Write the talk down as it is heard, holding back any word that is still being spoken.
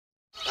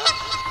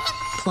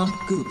Plump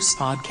Goops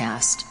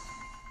Podcast.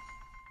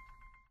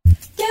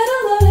 Get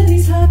a load of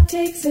these hot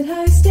takes at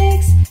high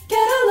stakes. Get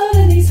a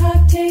load of these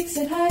hot takes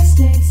at high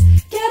stakes.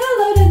 Get a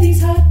load of these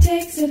hot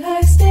takes at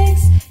high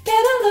stakes. Get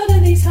a load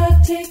of these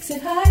hot takes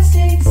at high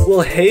stakes.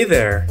 Well, hey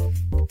there.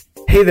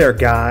 Hey there,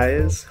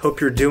 guys. Hope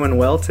you're doing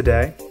well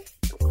today.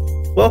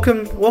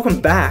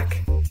 Welcome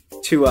back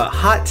to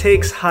Hot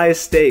Takes, High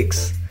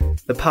Stakes,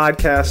 the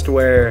podcast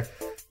where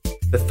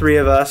the three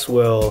of us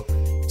will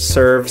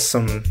serve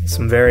some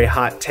very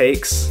hot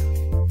takes,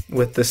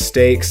 with the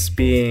stakes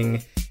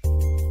being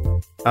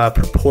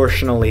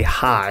proportionally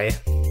high.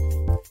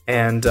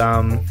 And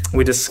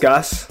we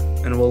discuss,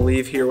 and we'll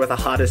leave here with a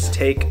hottest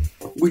take.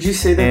 Would you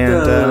say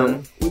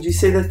that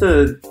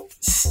the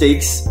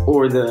stakes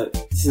or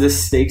the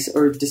stakes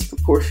are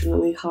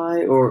disproportionately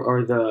high, or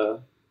are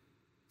the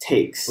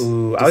takes?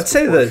 Ooh, I would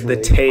say the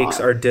takes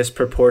are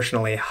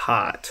disproportionately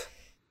hot,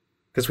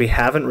 because we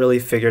haven't really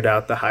figured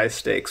out the high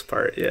stakes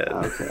part yet.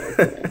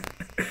 Okay.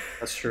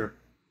 That's true.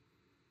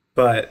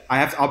 But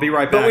I'll be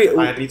right back.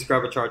 I need to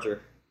grab a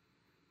charger.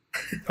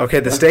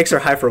 Okay, the stakes are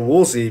high for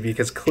Woolsey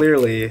because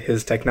clearly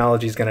his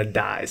technology is going to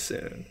die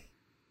soon.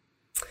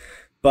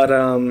 But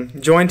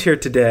joined here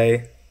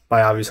today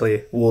by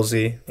obviously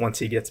Woolsey once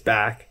he gets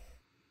back,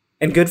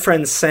 and good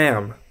friend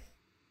Sam.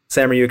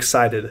 Sam, are you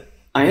excited?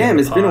 I am.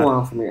 It's been a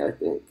while for me, I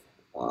think.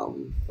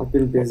 I've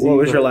been busy. What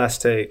was your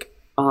last take?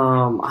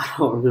 I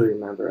don't really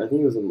remember. I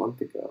think it was a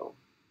month ago.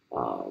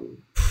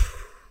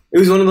 It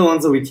was one of the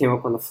ones that we came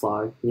up on the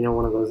fly. You know,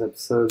 one of those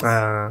episodes.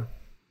 I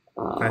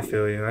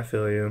feel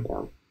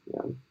you.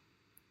 Yeah.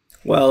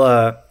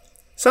 Well,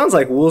 sounds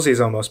like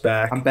Woolsey's almost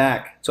back. I'm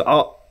back. So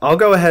I'll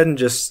go ahead and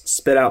just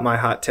spit out my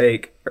hot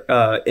take,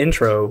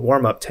 intro,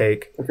 warm-up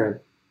take. Okay.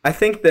 I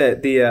think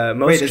that the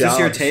most Wait, is jobs... this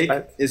your take?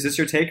 Is this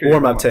your take? Or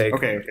warm-up take.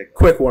 Okay.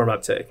 Quick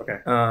warm-up take. Okay.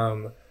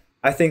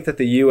 I think that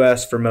the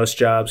U.S. for most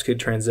jobs could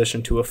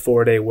transition to a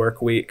 4-day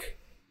work week,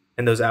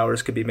 and those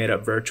hours could be made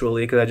up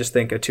virtually, because I just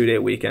think a 2-day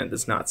weekend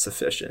is not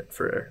sufficient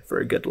for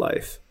a good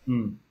life.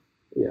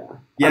 Yeah.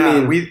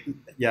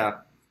 Yeah.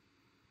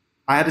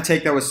 I had a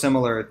take that was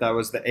similar. That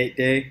was the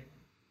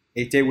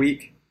 8-day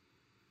week,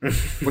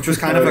 which was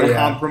kind of a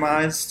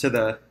compromise to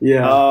the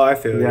I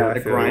feel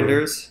the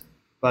grinders.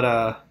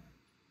 But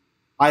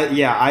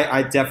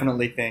I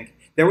definitely think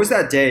there was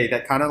that day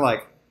that kind of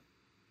like,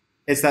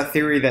 it's that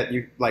theory that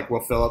you like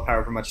will fill up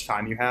however much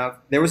time you have.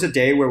 There was a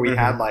day where we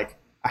had like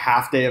a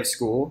half day of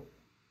school,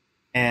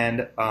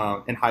 and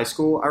in high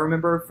school I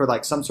remember for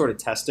like some sort of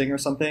testing or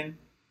something,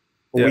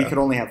 we could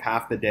only have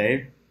half the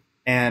day.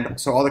 And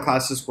so all the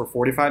classes were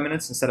 45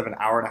 minutes instead of an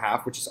hour and a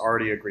half, which is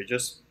already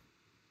egregious.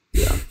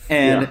 Yeah.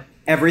 And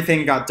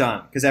everything got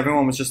done because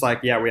everyone was just like,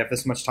 yeah, we have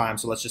this much time,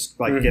 so let's just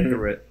like get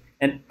through it.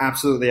 And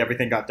absolutely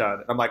everything got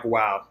done. I'm like,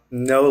 wow.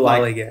 No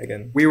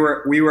lollygagging. We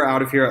were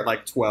out of here at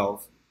like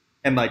 12,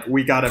 and like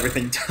we got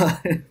everything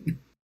done.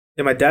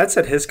 Yeah, my dad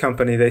said his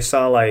company, they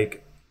saw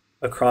like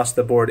across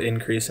the board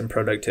increase in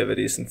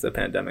productivity since the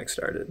pandemic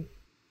started.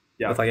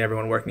 Yeah. With like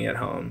everyone working at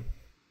home.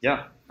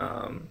 Yeah.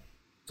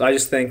 So I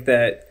just think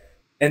that,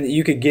 and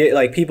you could get,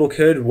 like, people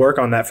could work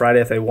on that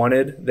Friday if they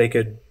wanted. They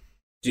could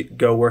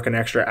go work an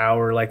extra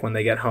hour, like, when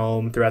they get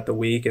home throughout the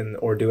week,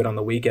 or do it on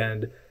the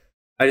weekend.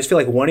 I just feel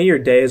like one of your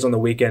days on the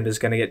weekend is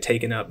going to get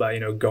taken up by,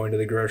 going to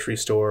the grocery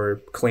store,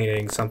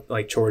 cleaning, some,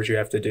 like, chores you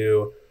have to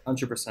do.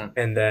 100%.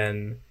 And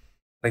then,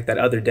 like, that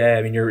other day,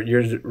 I mean,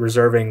 you're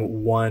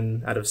reserving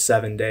 1 out of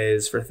 7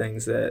 days for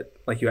things that,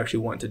 like, you actually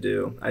want to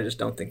do. I just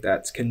don't think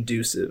that's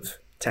conducive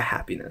to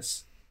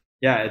happiness.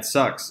 Yeah, it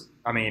sucks.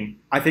 I mean,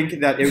 I think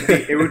that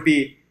it would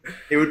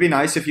be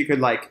nice if you could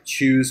like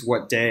choose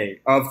what day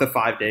of the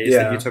 5 days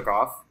that you took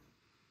off.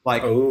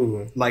 Like,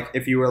 like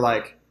if you were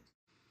like,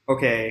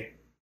 okay,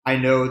 I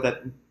know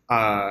that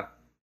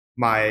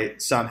my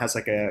son has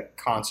like a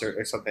concert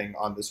or something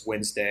on this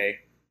Wednesday.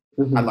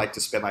 I'd like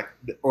to spend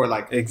maybe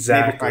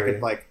I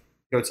could like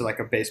go to like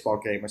a baseball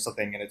game or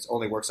something, and it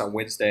only works on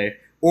Wednesday.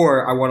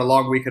 Or I want a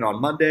long weekend on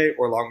Monday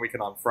or a long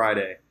weekend on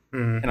Friday.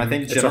 And I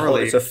think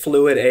generally it's a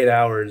fluid 8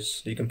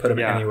 hours. You can put them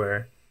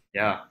anywhere.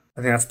 Yeah.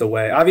 I think that's the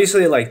way.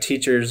 Obviously, like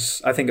teachers,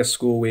 I think a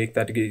school week,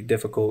 that'd be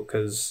difficult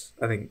because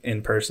I think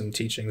in-person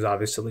teaching is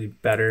obviously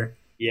better.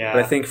 Yeah.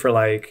 But I think for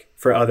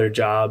other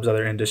jobs,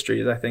 other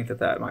industries, I think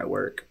that might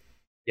work.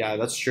 Yeah,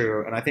 that's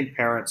true. And I think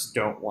parents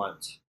don't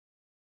want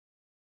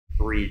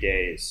 3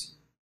 days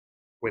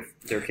with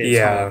their kids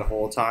home the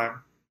whole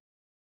time.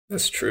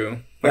 That's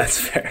true. That's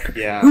fair.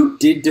 Yeah. Who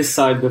did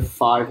decide the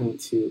 5 and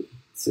 2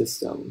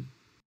 system?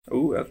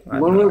 Ooh,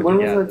 when was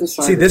that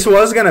decided? See, this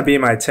was going to be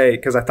my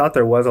take because I thought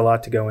there was a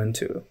lot to go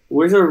into.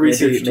 Where's our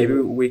research? Maybe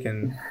we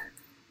can...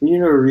 We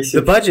need a research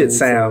the budget, team,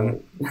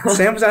 Sam.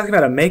 Sam was asking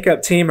about a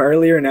makeup team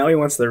earlier. Now he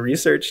wants the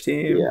research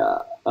team. Yeah.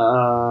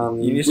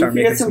 You need to start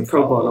making some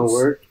pro bono calls.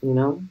 work,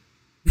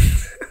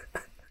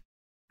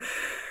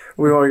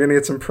 We're going to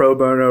get some pro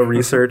bono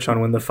research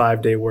on when the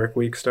 5-day work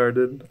week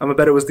started. I'm going to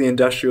bet it was the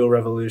Industrial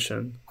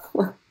Revolution.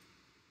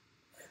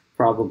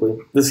 Probably.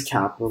 This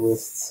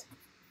capitalists.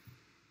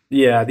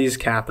 Yeah, these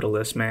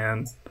capitalists,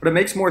 man. But it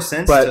makes more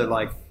sense to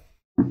like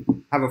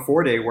have a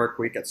 4-day work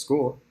week at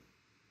school.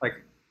 Like,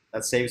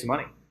 that saves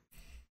money.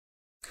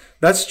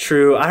 That's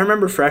true. I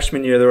remember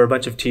freshman year there were a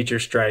bunch of teacher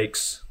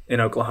strikes in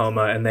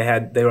Oklahoma, and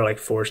they were like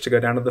forced to go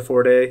down to the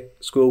 4-day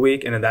school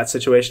week, and in that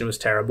situation it was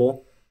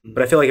terrible.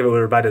 But I feel like if it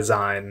were by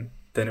design,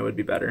 then it would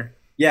be better.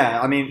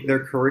 Yeah, I mean,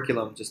 their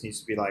curriculum just needs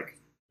to be like,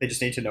 they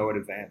just need to know in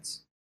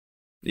advance.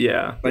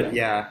 Yeah. But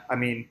yeah, I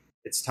mean,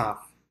 it's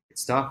tough.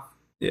 It's tough.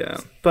 Yeah.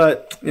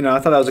 But, I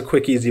thought that was a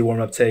quick, easy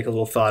warm-up take, a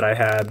little thought I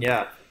had.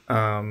 Yeah.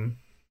 I'm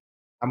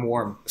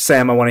warm.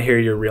 Sam, I want to hear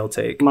your real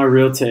take. My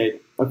real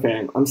take.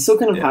 Okay, I'm still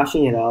kind of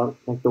hashing it out,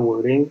 like the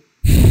wording.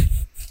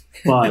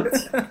 But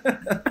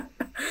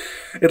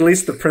at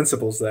least the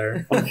principle's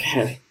there.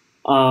 Okay.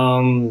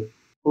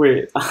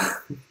 Wait.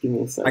 Give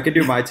me a second. I can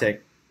do my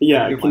take.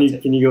 Yeah, can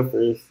you go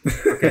first?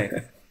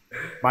 Okay.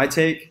 My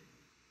take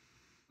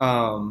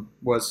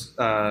was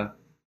thought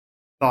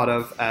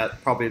of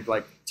at probably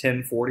like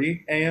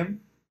 10:40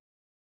 a.m.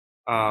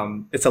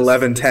 It's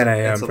 11:10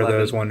 a.m. for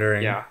those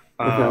wondering. Yeah.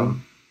 Okay.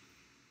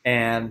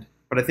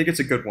 But I think it's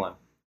a good one.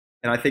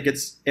 And I think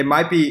it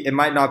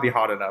might not be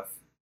hot enough.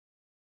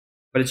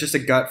 But it's just a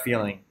gut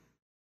feeling.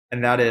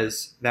 And that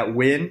is that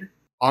when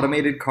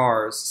automated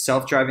cars,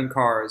 self-driving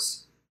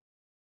cars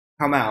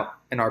come out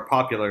and are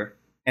popular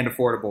and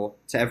affordable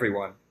to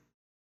everyone,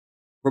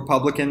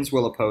 Republicans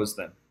will oppose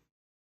them.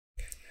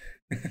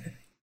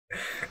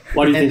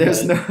 Why do you think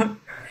there's that?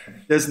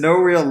 there's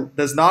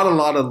not a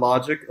lot of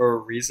logic or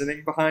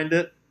reasoning behind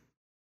it.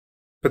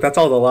 But that's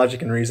all the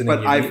logic and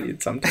reasoning you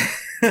need sometimes.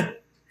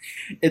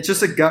 It's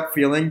just a gut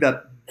feeling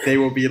that they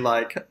will be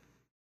like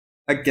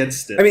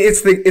against it. I mean,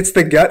 it's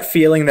the gut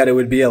feeling that it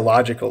would be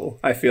illogical.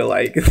 I feel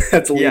like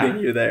that's leading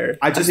you there.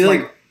 I just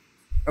like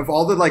of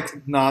all the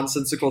like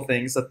nonsensical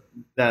things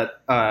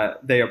that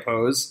they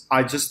oppose.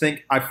 I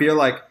feel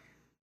like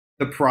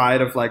the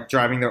pride of like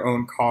driving their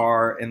own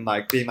car and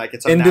like being like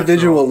it's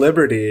individual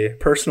liberty,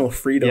 personal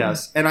freedom.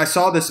 Yes, and I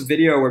saw this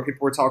video where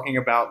people were talking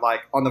about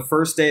like on the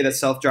first day that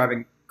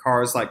self-driving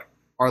cars like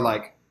are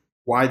like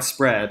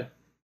widespread,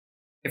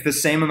 if the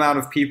same amount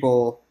of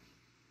people,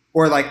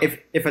 or like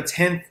if a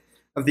tenth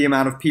of the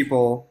amount of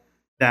people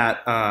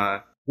that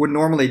would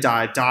normally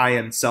die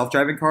in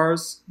self-driving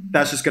cars,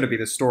 that's just going to be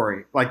the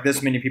story. Like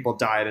this many people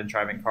died in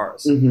driving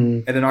cars,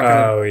 and they're not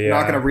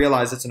going to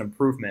realize it's an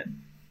improvement.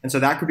 And so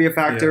that could be a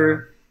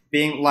factor.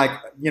 Being like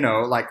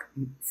like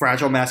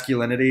fragile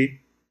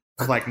masculinity,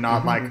 of like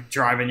not like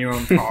driving your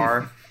own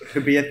car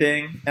could be a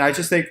thing. And I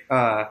just think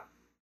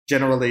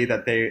generally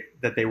that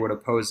they would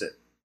oppose it.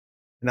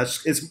 And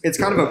it's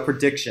kind of a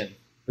prediction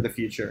for the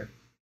future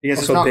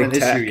because also it's not an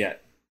tech issue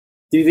yet.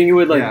 Do you think it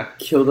would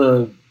kill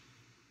the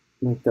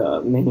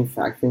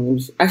manufacturing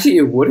industry? Actually,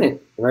 it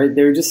wouldn't, right?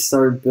 They would just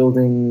start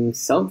building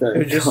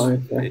self-driving cars. I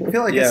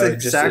feel like it's the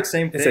exact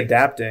same thing. It's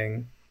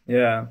adapting.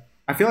 Yeah.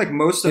 I feel like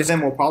most of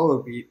them will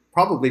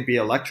probably be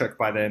electric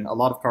by then. A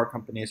lot of car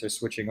companies are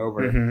switching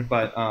over,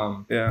 but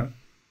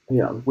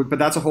but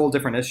that's a whole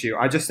different issue.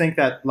 I just think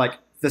that like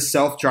the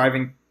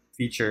self-driving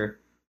feature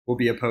will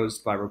be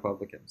opposed by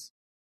Republicans.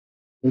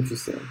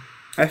 Interesting.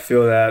 I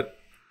feel that.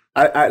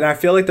 I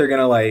feel like they're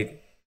gonna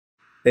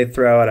they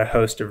throw out a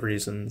host of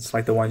reasons,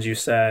 like the ones you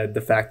said,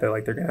 the fact that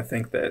like they're gonna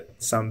think that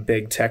some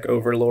big tech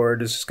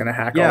overlord is just gonna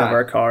hack all of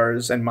our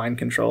cars and mind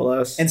control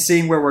us. And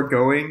seeing where we're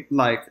going,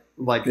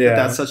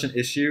 that's such an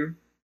issue.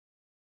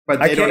 But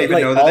they don't even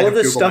know that all of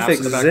this Google stuff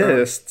Maps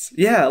exists.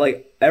 Yeah,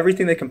 like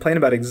everything they complain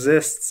about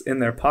exists in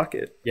their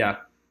pocket. Yeah.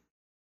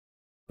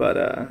 But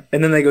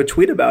and then they go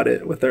tweet about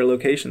it with their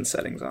location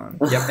settings on.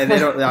 Yep, and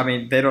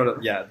they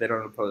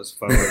don't oppose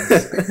phones.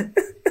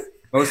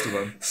 Most of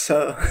them.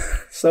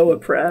 So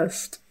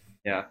oppressed.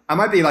 Yeah. I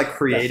might be like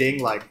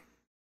creating like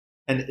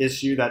an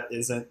issue that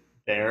isn't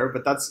there,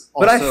 but that's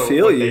also But I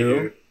feel what you. They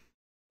do.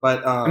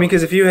 But I mean,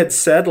 because if you had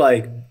said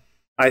like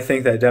I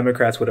think that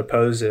Democrats would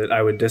oppose it,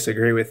 I would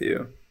disagree with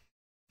you.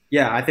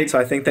 Yeah, I think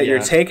that your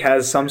take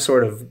has some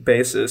sort of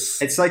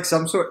basis. It's like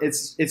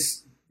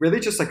it's really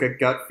just like a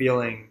gut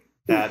feeling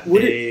that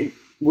would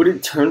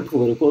it turn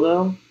political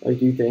though? Like,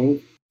 do you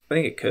think? I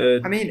think it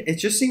could. I mean, it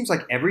just seems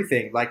like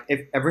everything, like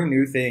if every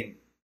new thing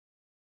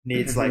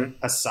needs like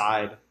a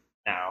side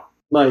now.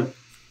 Like,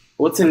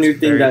 what's a new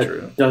thing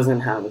that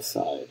doesn't have a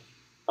side?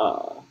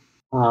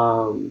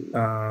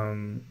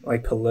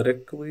 Like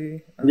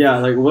politically. Yeah,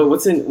 like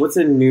what's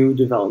a new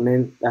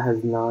development that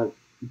has not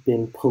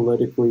been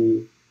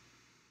politically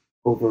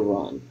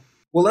overrun?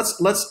 Well,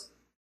 let's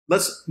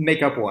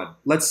make up one.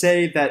 Let's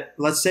say that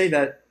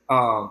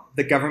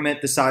the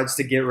government decides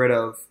to get rid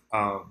of.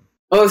 I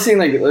was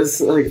saying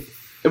if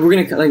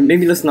we're gonna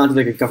maybe let's not do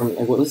like a government.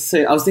 Like, let's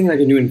say I was thinking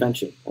like a new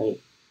invention, right?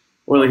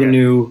 Or like a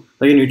new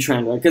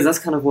trend, right? Because that's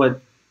kind of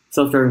what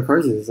self-driving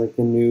cars is, like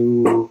the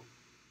new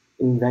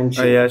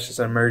invention. Oh yeah, it's just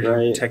an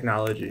emerging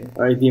technology.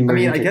 Right.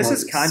 I guess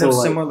it's kind of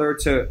similar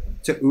to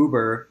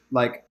Uber,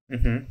 like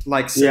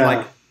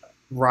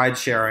ride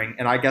sharing,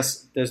 and I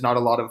guess there's not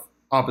a lot of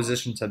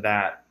opposition to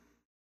that.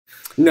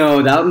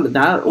 No,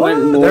 that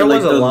went more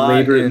like the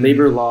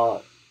labor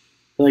law.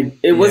 Like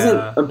it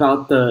wasn't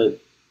about the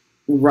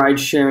ride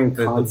sharing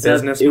concept. The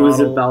business it was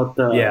model. about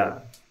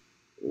the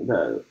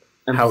the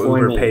how Uber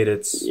employment. paid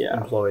its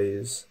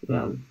employees.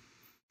 Yeah.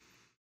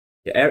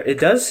 Yeah, it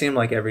does seem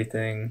like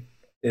everything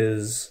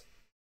is,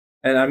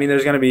 and I mean,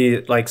 there's going to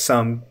be like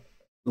some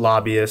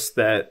lobbyist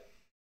that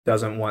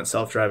doesn't want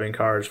self-driving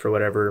cars for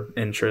whatever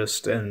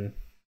interest and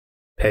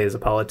pays a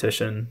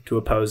politician to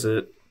oppose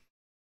it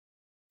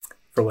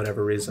for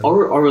whatever reason.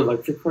 Are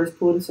electric cars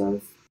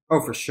politicized?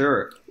 Oh, for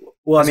sure.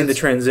 Well, I mean, the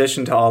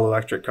transition to all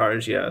electric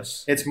cars,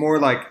 yes. It's more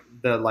like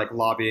the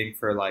lobbying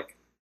for like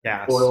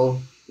gas,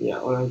 Oil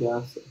and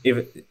gas.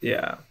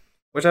 Yeah,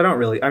 which I don't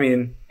really. I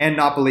mean, and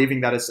not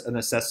believing that it's a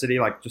necessity,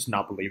 like just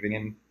not believing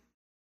in.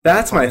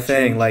 That's my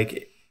thing.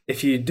 Like,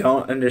 if you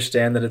don't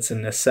understand that it's a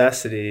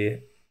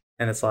necessity,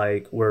 and it's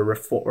like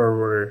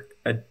we're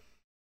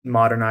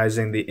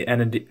modernizing the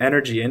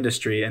energy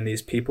industry, and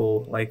these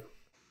people, like,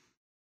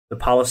 the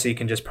policy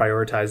can just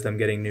prioritize them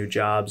getting new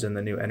jobs in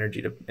the new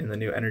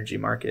energy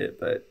market,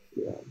 but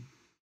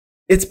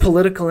it's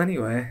political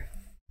anyway.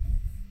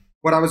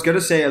 What I was going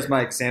to say as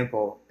my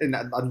example, and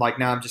like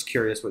now I'm just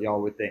curious what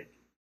y'all would think.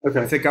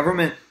 Okay. If the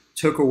government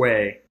took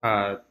away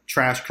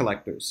trash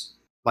collectors,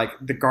 like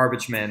the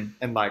garbage men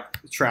and like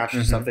trash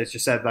and stuff, they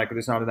just said like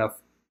there's not enough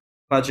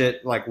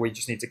budget, like we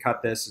just need to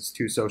cut this, it's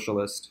too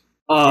socialist.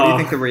 What do you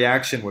think the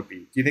reaction would be?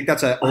 Do you think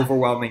that's an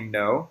overwhelming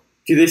no?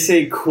 Do they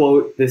say,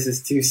 quote, this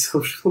is too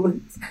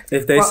socialist?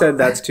 If they said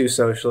that's too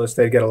socialist,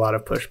 they'd get a lot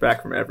of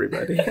pushback from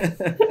everybody.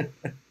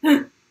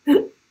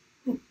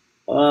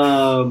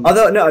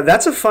 Although, no,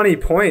 that's a funny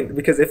point,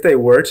 because if they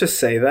were to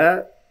say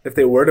that, if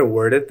they were to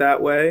word it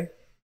that way,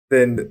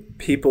 then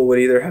people would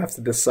either have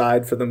to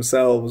decide for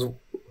themselves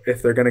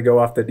if they're going to go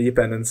off the deep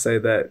end and say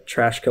that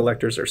trash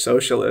collectors are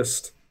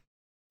socialist,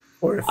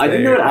 or if I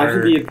think there would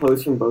actually be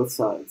opposed from both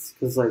sides,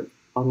 because like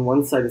on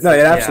one side it's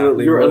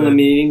absolutely you're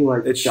eliminating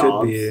like it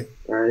jobs, should be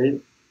right?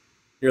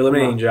 You're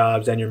eliminating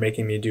jobs and you're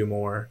making me do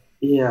more.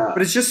 Yeah,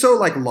 but it's just so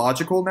like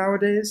logical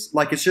nowadays.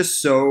 Like it's just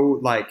so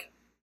like.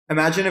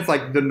 Imagine if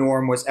like the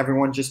norm was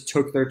everyone just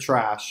took their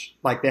trash.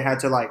 Like they had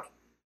to like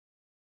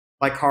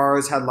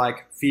cars had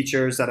like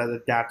features that had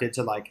adapted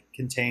to like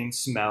contain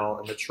smell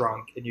in the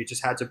trunk, and you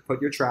just had to put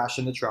your trash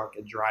in the trunk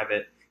and drive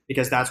it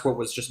because that's what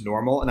was just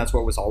normal and that's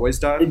what was always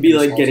done. It'd be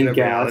like getting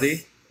gas.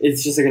 Reality.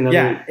 It's just like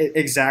another.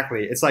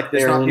 Exactly. It's like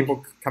there's not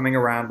people coming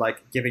around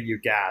like giving you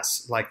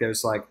gas. Like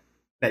there's like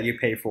that you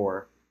pay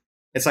for.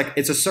 It's like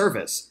it's a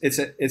service.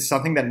 It's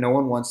something that no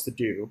one wants to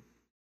do.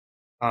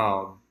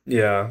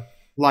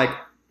 Like.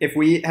 If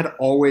we had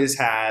always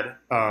had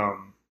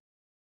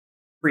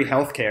free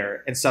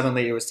healthcare and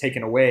suddenly it was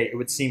taken away, it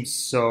would seem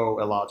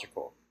so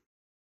illogical.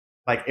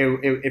 Like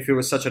if it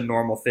was such a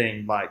normal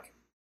thing,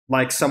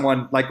 like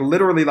someone like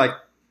literally like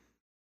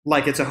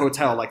it's a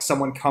hotel, like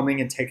someone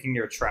coming and taking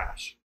your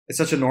trash. It's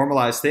such a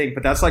normalized thing,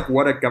 but that's like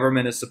what a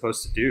government is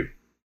supposed to do.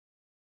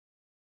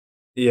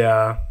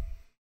 Yeah,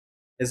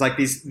 it's like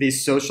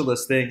these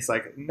socialist things.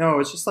 Like no,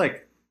 it's just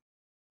like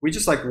we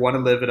just like want to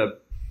live in a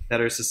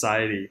better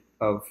society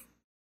of.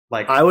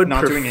 Like I would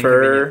not doing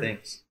prefer inconvenient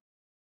things.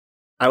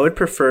 I would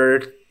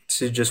prefer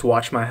to just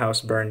watch my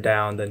house burn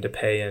down than to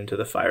pay into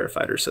the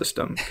firefighter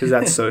system, because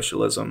that's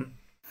socialism.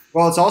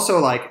 Well, it's also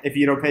like if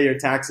you don't pay your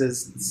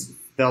taxes,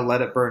 they'll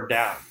let it burn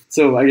down.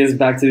 So I guess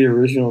back to the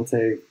original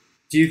take.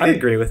 I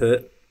agree with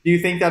it. Do you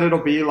think that it'll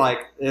be like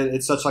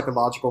it's such like a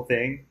logical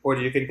thing, or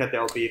do you think that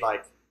there'll be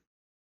like?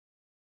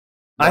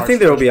 I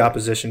think there will be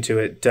opposition to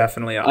it.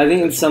 Definitely. I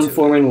think in some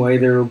form and way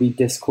there will be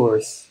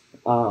discourse.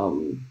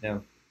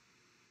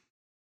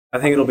 I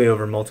think it'll be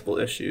over multiple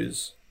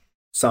issues,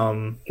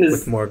 some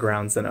with more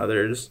grounds than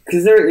others.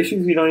 Because there are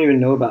issues we don't even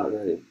know about,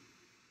 right?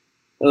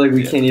 Or like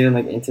we can't even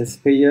like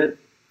anticipate yet.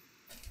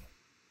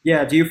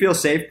 Yeah. Do you feel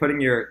safe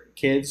putting your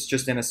kids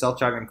just in a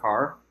self-driving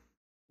car?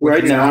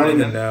 Right now, I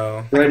don't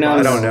know. Right now,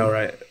 I don't know.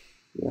 Right?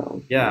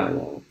 No. Yeah.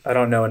 I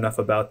don't know enough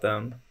about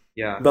them.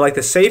 Yeah. But like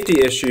the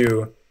safety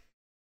issue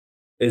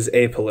is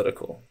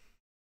apolitical.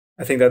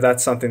 I think that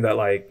that's something that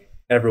like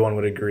everyone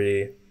would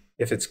agree.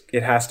 If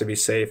it has to be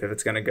safe if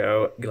it's going to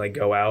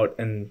go out,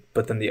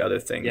 but then the other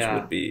things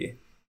would be,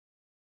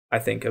 I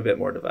think, a bit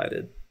more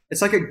divided.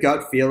 It's like a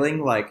gut feeling,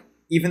 like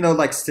even though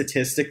like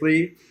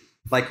statistically,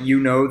 like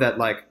you know that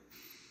like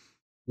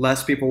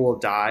less people will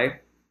die,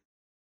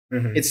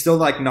 it's still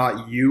like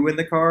not you in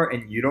the car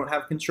and you don't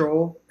have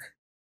control.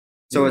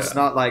 So it's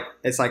not like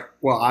it's like,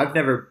 well, I've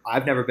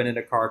never been in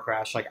a car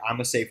crash. Like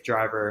I'm a safe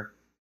driver.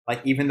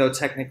 Like, even though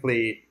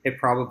technically it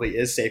probably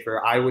is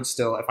safer, I would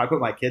still, if I put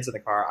my kids in the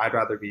car, I'd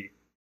rather be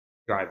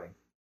driving.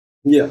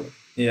 Yeah.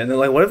 Yeah. And they're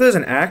like, what if there's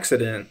an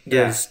accident?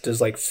 Does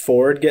like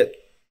Ford get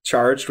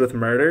charged with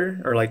murder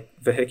or like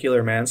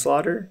vehicular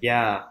manslaughter?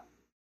 Yeah.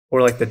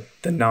 Or like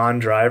the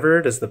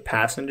non-driver? Does the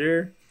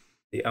passenger,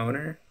 the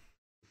owner?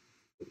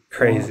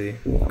 Crazy.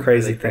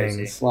 Crazy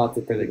things. Lots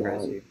of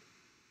crazy.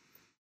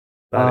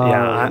 But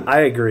yeah, I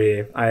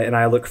agree.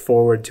 I look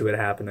forward to it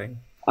happening.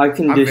 I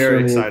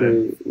conditionally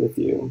agree with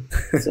you.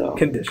 So.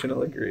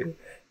 Conditional agree.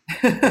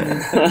 Okay.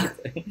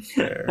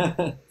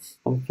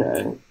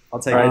 I'll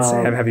take it. All right,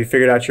 Sam, have you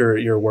figured out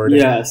your wording?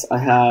 Yes, I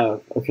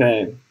have.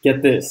 Okay,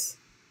 get this.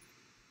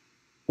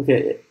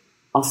 Okay,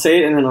 I'll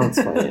say it and then I'll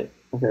explain it.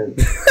 Okay.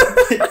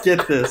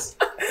 Get this.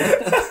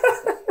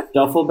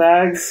 Duffel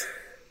bags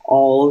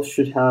all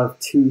should have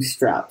 2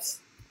 straps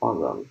on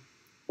them.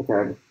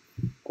 Okay.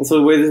 And so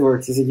the way this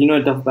works is, you know,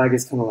 a duffel bag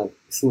is kind of like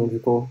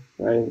cylindrical,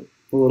 right?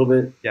 A little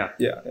bit. Yeah.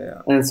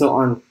 And so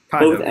on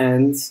both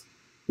ends,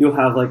 you'll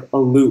have like a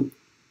loop,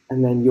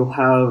 and then you'll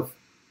have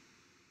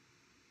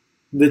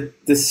the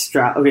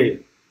strap. Okay.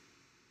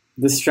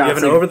 The strap. You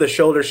have an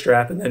over-the-shoulder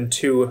strap and then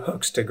 2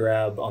 hooks to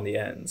grab on the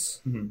ends.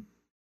 Mm-hmm.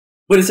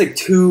 But it's like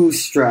 2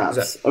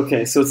 straps.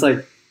 Okay, so it's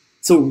like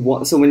so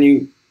when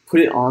you put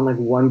it on, like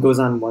one goes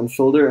on one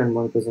shoulder and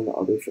one goes on the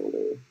other shoulder.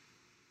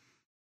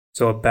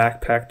 So a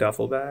backpack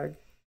duffel bag?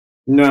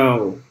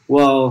 No.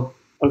 Well,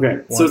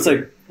 okay. So it's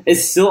like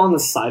it's still on the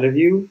side of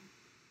you,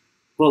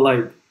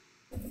 but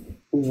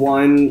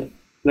one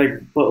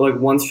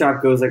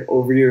strap goes like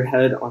over your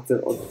head onto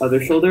the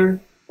other shoulder,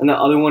 and the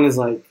other one is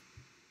like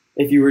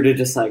if you were to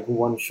just like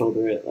one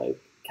shoulder it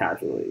like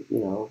casually, you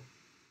know.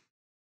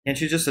 Can't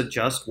you just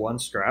adjust one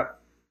strap?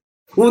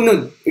 Well,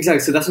 no, exactly.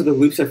 So that's what the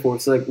loops are for.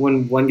 So like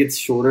when one gets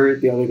shorter,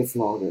 the other gets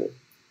longer.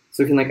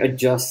 So it can like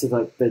adjust to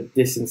like the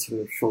distance from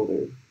your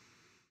shoulder.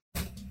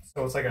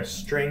 So it's like a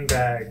string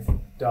bag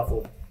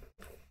duffel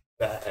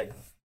bag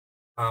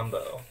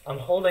combo. I'm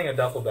holding a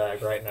duffel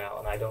bag right now,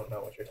 and I don't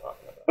know what you're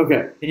talking about.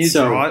 Okay. Can you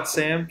draw it,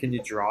 Sam? Can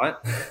you draw it?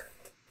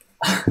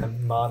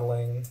 I'm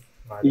modeling.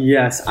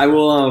 Yes, I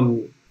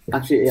will.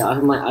 Actually, yeah, I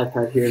have my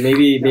iPad here.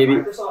 Maybe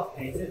Microsoft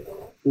Paint it.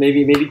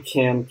 Maybe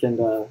Cam can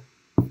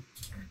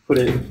put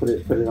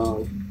it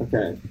on.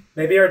 Okay.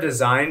 Maybe our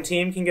design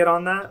team can get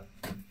on that.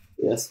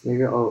 Yes.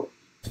 Maybe. Oh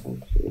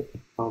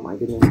my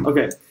goodness.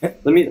 Okay.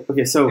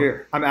 Okay. So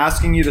here, I'm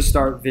asking you to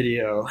start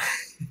video.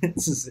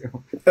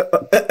 Zoom.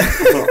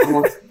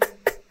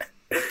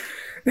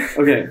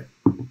 Okay.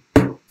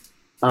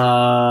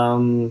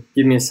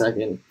 Give me a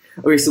second.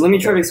 Okay. So let me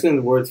try to explain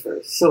the words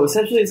first. So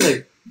essentially, it's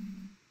like,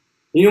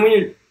 you know, when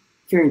you're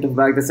carrying a duffel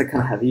bag that's like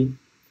kind of heavy.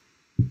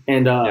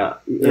 And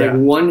like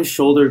one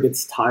shoulder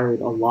gets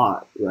tired a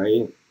lot,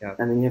 right? Yeah.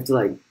 And then you have to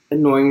like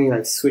annoyingly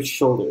like switch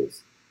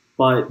shoulders.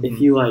 But if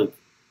you like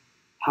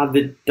have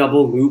the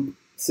double loop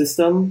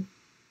system,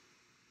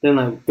 then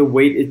like the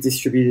weight is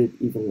distributed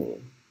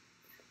evenly.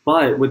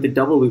 But with the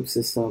double loop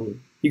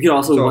system, you could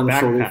also one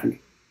shoulder.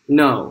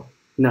 No,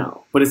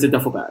 but it's a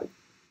duffel bag.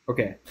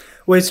 Okay.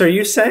 Wait, so are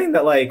you saying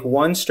that like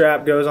one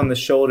strap goes on the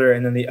shoulder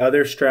and then the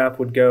other strap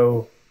would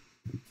go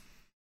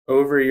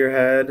over your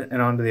head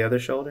and onto the other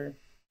shoulder?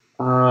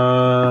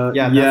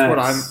 Yeah,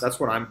 yes. that's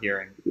what I'm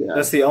hearing. Yeah.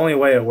 That's the only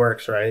way it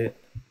works, right?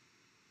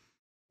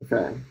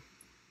 Okay.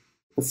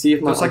 Let's see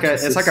if my it's like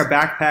a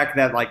backpack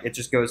that like it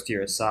just goes to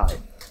your side.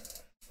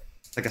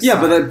 Like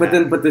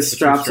but the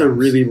straps are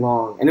really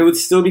long, and it would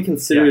still be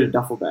considered a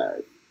duffel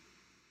bag.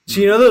 So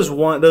you know those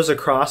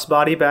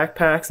crossbody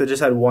backpacks that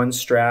just had one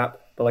strap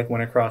but like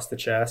went across the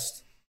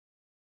chest?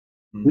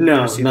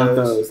 No, not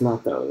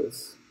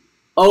those.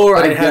 Oh,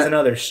 but it has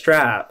another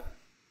strap.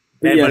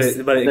 But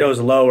it goes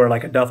lower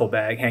like a duffel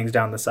bag, hangs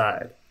down the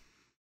side.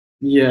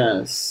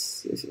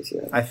 Yes.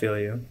 I feel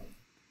you.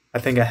 I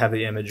think I have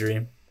the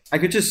imagery. I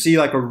could just see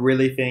like a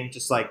really thing,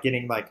 just like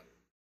getting like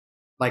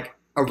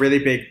a really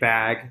big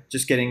bag,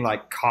 just getting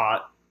like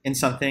caught in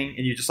something,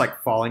 and you just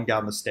like falling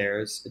down the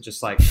stairs, and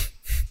just like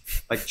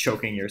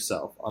choking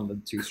yourself on the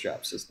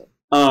 2-strap system.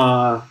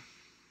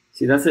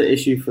 See, that's an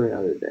issue for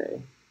another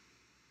day.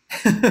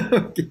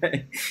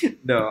 Okay.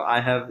 No,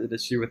 I have an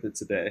issue with it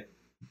today.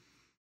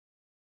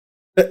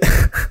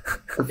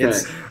 Okay.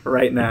 It's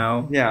right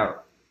now. Yeah.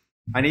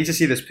 I need to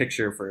see this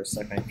picture first,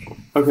 I think.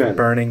 Okay. It's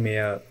burning me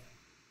up.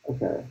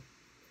 Okay.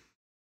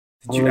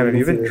 Have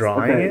you been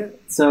drawing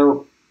it?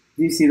 So,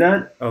 do you see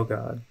that? Oh,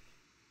 God.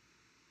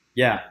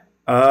 Yeah.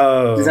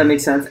 Oh. Does that make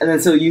sense? And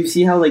then so you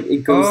see how like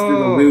it goes through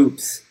the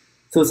loops.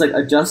 So it's like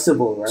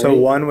adjustable, right? So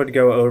one would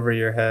go over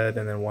your head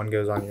and then one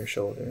goes on your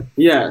shoulder.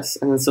 Yes.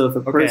 And then so if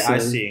a person... Okay, I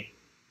see.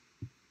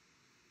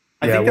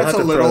 I think that's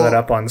we'll have to throw that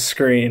up on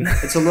screen.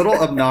 It's a little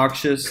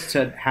obnoxious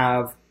to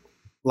have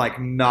like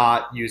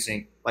not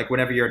using, like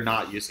whenever you're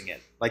not using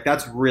it. Like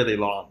that's really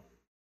long.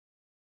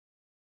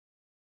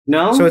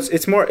 No? So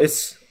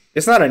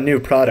it's not a new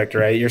product,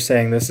 right? You're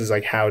saying this is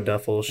like how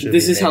duffels should be made.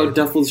 This is how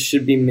duffels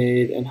should be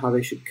made and how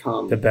they should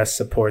come. To best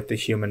support the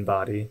human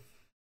body.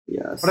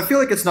 Yes. But I feel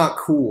like it's not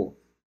cool.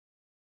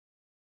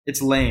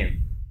 It's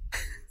lame.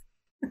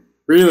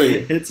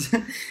 Really?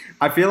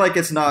 I feel like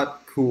it's not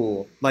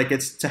cool. Like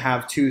it's to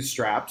have 2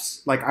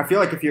 straps. Like I feel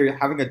like if you're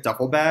having a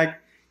duffel bag,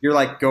 you're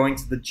like going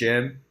to the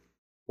gym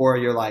or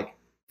you're like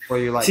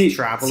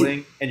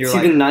traveling and you're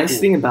like the nice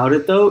thing about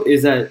it though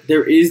is that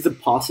there is the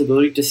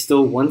possibility to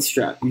still one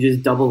strap. You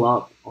just double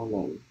up on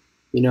them.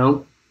 You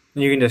know?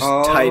 You can just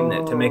tighten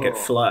it to make it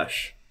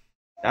flush.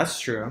 That's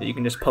true. You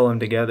can just pull them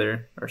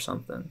together or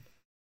something.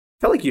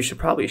 I feel like you should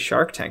probably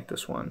Shark Tank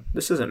this one.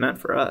 This isn't meant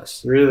for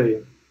us.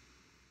 Really?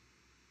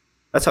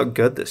 That's how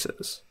good this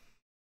is.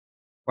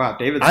 Wow,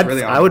 David's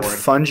really on board. I would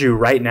fund you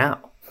right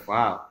now.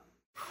 Wow.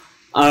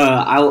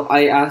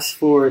 I asked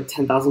for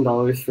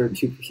 $10,000 for a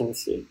 2%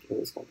 stake in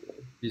this company.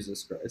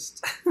 Jesus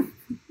Christ.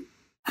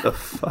 The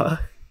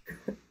fuck?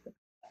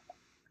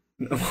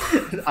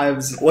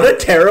 What a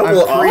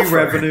terrible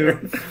offer.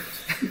 Pre-revenue.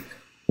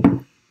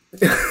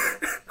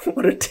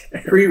 What a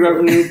terrible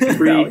Pre-revenue,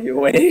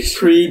 evaluation.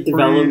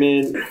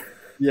 pre-development.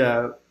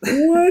 Yeah.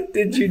 What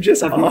did you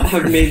just offer?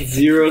 Have made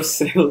 0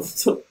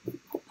 sales.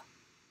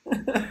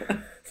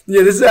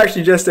 Yeah, this is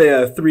actually just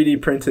a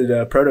 3D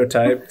printed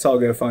prototype. It's all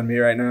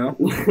GoFundMe right now.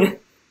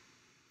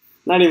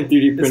 Not even 3D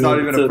printed. It's not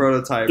even a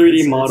prototype.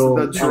 3D model.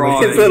 It's a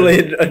drawing. It's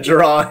literally a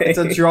drawing. It's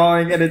a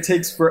drawing, and it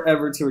takes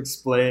forever to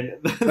explain.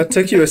 That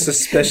took you a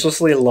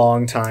suspiciously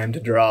long time to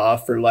draw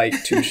for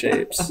like 2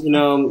 shapes. You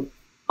know,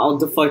 I'll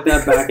deflect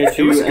that back at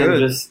you and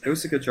just. It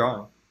was a good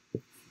drawing.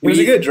 It was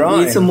a good drawing.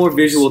 We need some more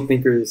visual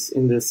thinkers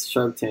in this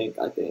Shark Tank,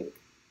 I think.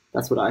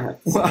 That's what I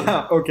have to say.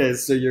 Wow. Okay,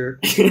 so you're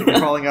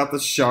calling out the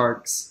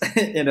sharks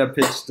in a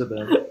pitch to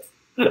them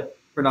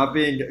for not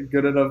being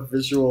good enough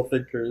visual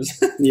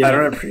thinkers. Yeah. I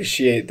don't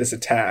appreciate this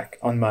attack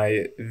on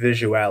my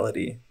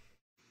visuality.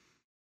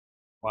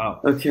 Wow.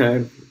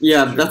 Okay.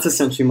 Yeah, that's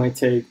essentially my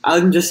take.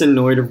 I'm just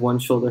annoyed of one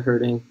shoulder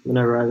hurting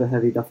whenever I have a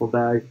heavy duffel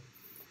bag.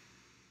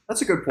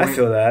 That's a good point. I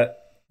feel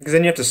that. Because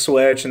then you have to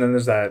switch, and then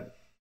there's that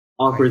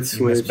Awkward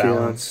switch.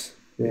 balance.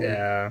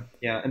 Yeah.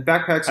 Yeah, and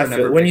backpacks are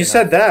never when big you enough.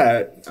 said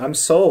that, I'm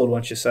sold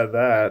once you said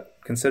that.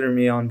 Consider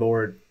me on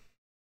board.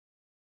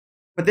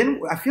 But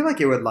then I feel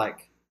like it would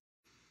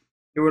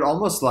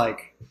almost I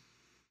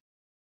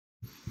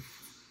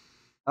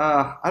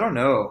don't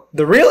know.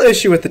 The real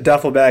issue with the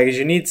duffel bag is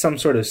you need some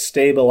sort of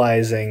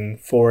stabilizing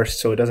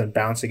force so it doesn't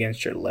bounce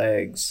against your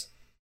legs.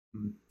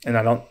 And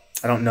I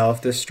don't know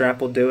if this strap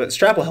will do it.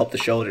 Strap will help the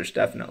shoulders,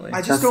 definitely.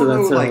 I just don't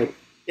know,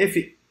 if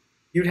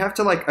you'd have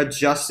to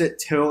adjust it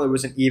till it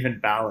was an even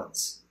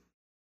balance.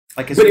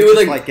 But it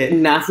would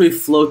naturally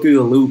flow through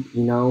the loop,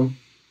 you know?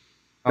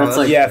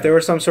 If there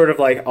was some sort of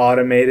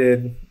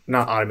automated,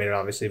 not automated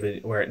obviously,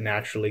 but where it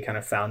naturally kind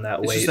of found that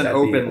weight. It's just an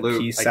open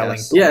loop.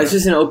 Yeah, it's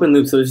just an open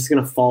loop, so it's just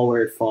gonna fall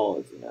where it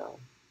falls, you know.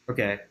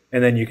 Okay.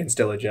 And then you can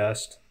still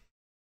adjust.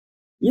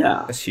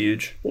 Yeah. That's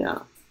huge. Yeah.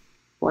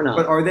 Why not?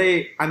 But are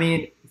they? I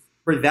mean,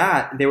 for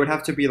that they would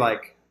have to be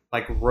like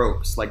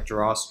ropes, like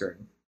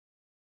drawstring.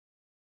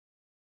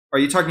 Are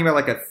you talking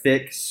about a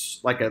thick,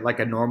 like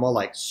a normal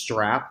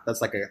strap?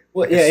 That's like a.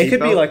 Well, yeah, it could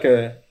be like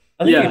a.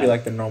 I think it could be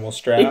like the normal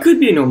strap. It could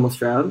be a normal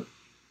strap.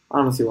 I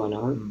don't see why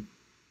not.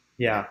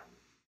 Yeah.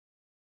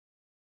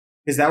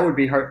 Because that would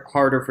be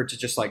harder for it to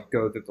just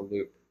go through the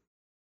loop.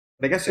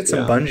 But I guess it's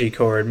some bungee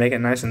cord, make it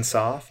nice and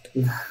soft.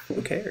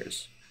 Who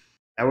cares?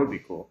 That would be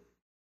cool.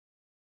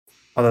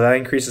 Although that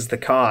increases the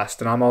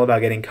cost, and I'm all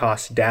about getting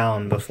costs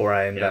down before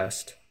I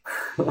invest.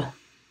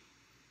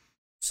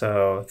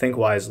 So think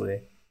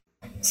wisely.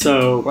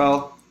 So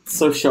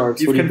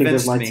Sharks, what do you think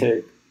of my me.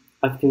 take?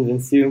 I've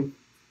convinced you.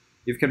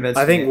 You've convinced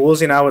me. I think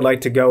Woolsey and I would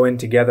like to go in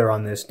together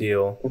on this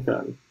deal.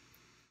 Okay.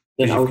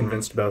 Then you've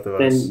convinced both of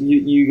us.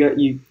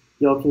 Then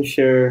y'all can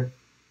share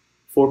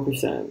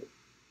 4%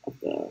 of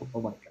the.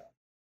 Oh my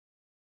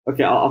god.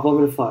 Okay, I'll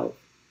bump it to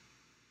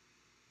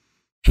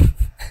 5.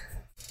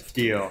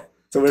 Deal.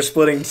 So we're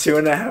splitting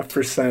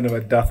 2.5% of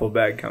a duffel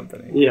bag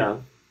company. Yeah.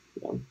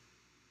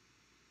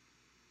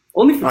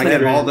 Only for 10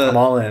 grand. I'm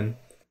all in.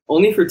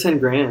 Only for 10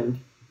 grand.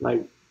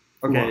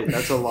 Okay,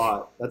 that's a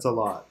lot. That's a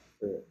lot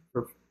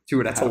for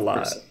 2.5%. That's a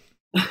lot.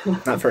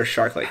 Not for a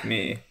shark like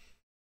me.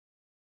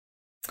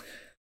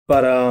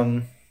 But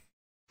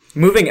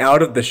moving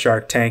out of the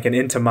Shark Tank and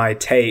into my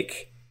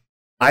take,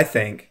 I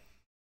think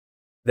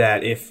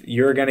that if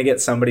you're going to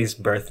get somebody's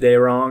birthday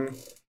wrong,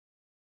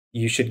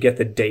 you should get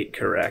the date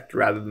correct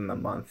rather than the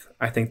month.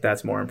 I think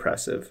that's more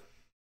impressive.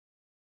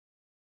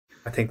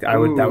 I think that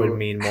would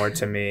mean more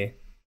to me.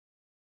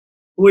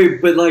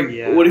 Wait, but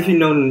what if you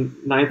know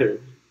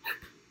neither?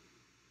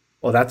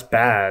 Well, that's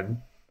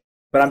bad.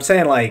 But I'm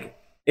saying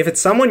if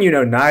it's someone you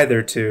know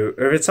neither to,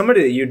 or if it's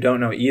somebody that you don't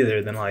know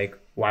either, then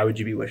why would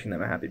you be wishing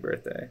them a happy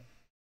birthday?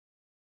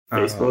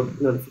 Facebook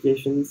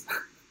notifications.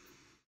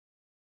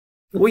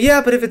 Well,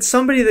 yeah, but if it's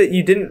somebody that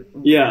you didn't...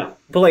 Yeah.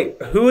 But,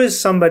 who is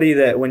somebody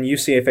that when you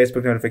see a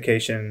Facebook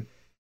notification,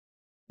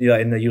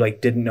 and that you,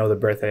 didn't know the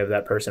birthday of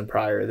that person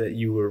prior, that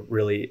you were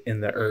really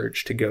in the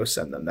urge to go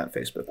send them that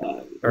Facebook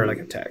or,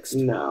 a text?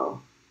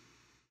 No.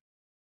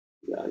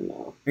 Yeah,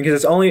 no. Because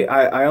it's only...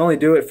 I only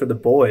do it for the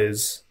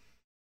boys,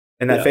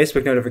 and that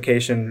Facebook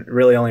notification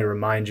really only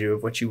reminds you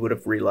of what you would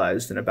have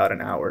realized in about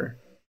an hour.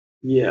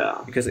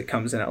 Yeah. Because it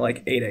comes in at,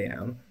 8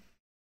 a.m.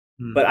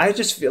 But I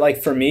just feel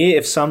for me,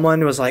 if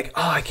someone was like,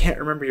 "Oh, I can't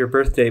remember your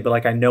birthday,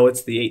 but I know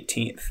it's the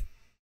 18th."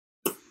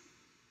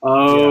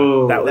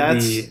 Oh,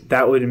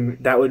 that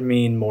would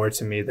mean more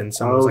to me than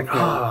someone's like, "Oh,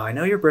 I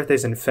know your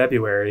birthday's in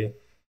February."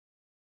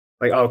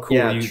 Oh, cool,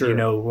 yeah, you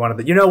know one of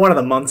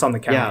the months on the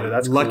calendar. Yeah,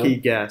 that's lucky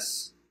cool.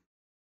 guess.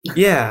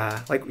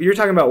 Yeah, you're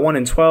talking about 1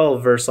 in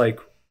 12 versus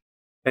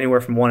anywhere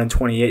from 1 in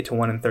 28 to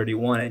 1 in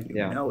 31, and you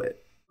know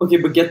it. Okay,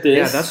 but get this.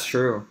 Yeah, that's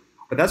true,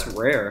 but that's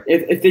rare.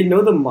 If they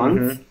know the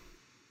month.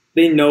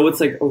 They know it's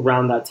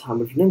around that time.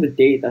 But if you know the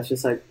date, that's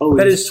just that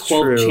it's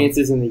 12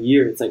 chances in the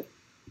year. It's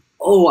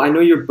I know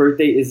your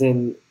birthday is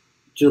in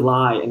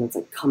July and it's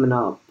like coming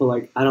up, but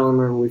like I don't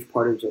remember which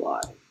part of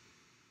July.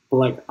 But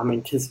like I'm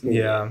anticipating,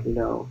 you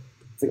know.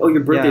 It's like, oh,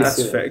 your birthday's that's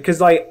soon. fair.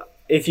 Because like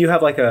if you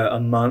have like a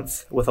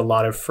month with a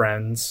lot of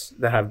friends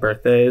that have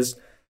birthdays,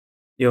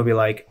 you'll be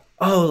like,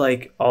 oh,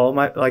 like all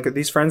my like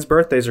these friends'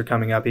 birthdays are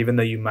coming up, even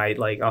though you might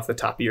like off the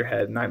top of your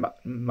head and I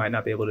might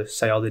not be able to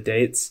say all the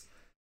dates.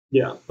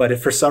 Yeah. But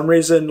if for some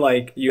reason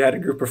like you had a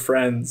group of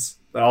friends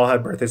that all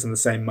had birthdays in the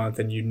same month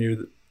and you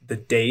knew the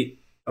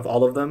date of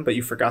all of them, but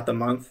you forgot the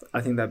month, I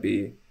think that'd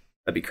be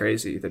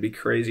crazy. That'd be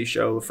crazy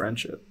show of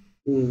friendship.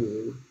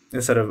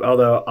 Instead of,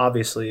 although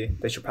obviously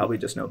they should probably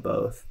just know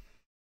both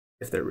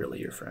if they're really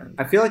your friend.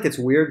 I feel like it's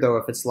weird though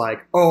if it's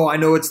like, oh, I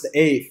know it's the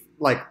 8th,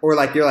 like, or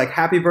like you're like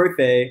happy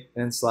birthday,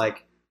 and it's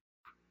like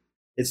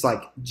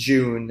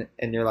June,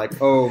 and you're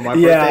like, oh, my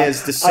birthday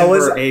is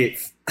December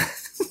 8th.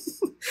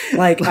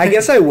 Like, I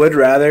guess I would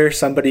rather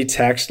somebody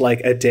text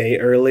like a day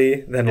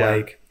early than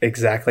like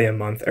exactly a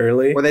month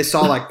early. Or they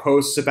saw like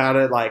posts about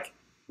it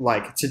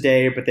like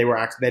today, but they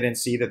didn't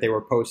see that they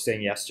were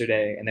posting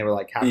yesterday, and they were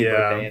like happy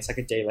birthday, and it's like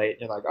a day late,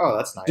 and you're like, oh,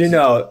 that's nice. Do you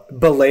know,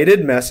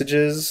 belated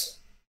messages,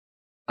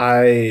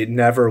 I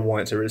never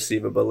want to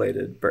receive a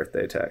belated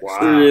birthday text.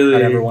 Wow. Really?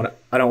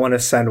 I don't want to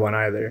send one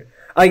either.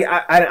 Like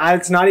I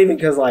it's not even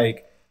because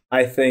like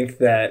I think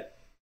that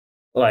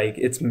like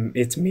it's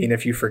mean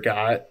if you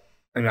forgot.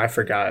 I mean, I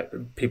forgot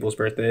people's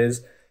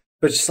birthdays,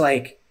 but just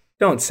like,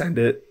 don't send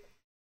it.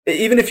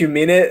 Even if you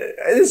mean it,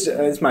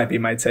 this might be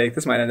my take.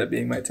 This might end up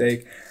being my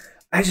take.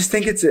 I just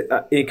think it's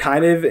a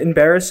kind of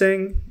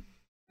embarrassing.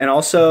 And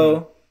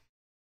also,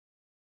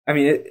 I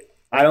mean,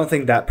 I don't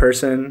think that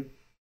person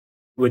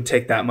would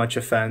take that much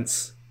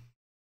offense.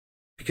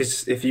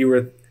 Because if you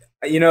were,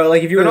 you know,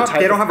 like if you were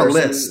they don't have a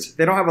list.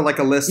 They don't have a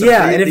list of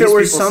and if it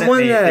were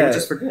someone that they would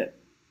just forget.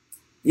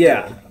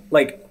 Yeah,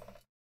 like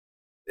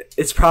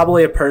it's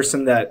probably a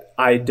person that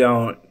I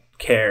don't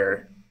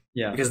care.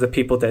 Yeah. Because the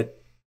people that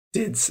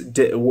did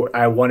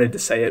I wanted to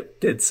say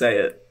it did say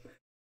it.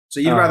 So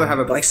you'd rather have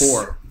it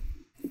before.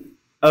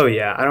 Oh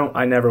yeah,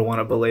 I never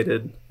want a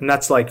belated, and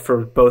that's like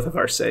for both of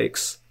our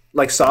sakes.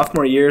 Like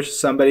sophomore year,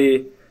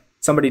 somebody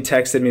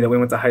texted me that we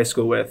went to high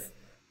school with.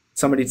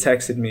 Somebody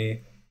texted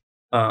me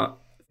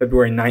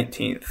February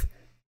 19th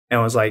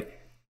and was like,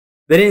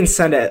 they didn't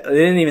send it. They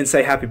didn't even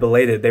say happy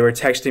belated. They were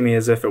texting me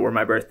as if it were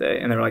my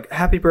birthday, and they were like,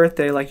 "Happy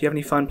birthday! Like, do you have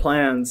any fun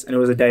plans?" And it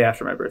was a day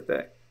after my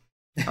birthday.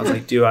 I was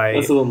like, "Do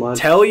I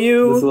tell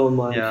you?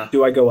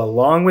 Do I go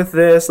along with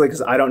this? Like,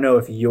 'cause I don't know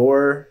if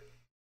you're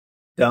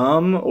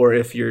dumb or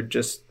if you're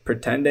just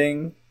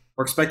pretending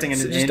or expecting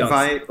an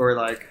invite or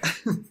like,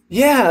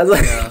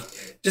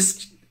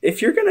 just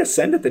if you're gonna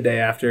send it the day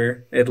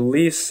after, at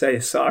least say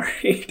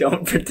sorry.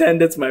 Don't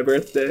pretend it's my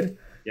birthday."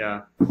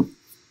 Yeah,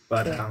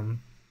 but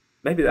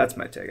maybe that's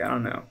my take. I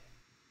don't know.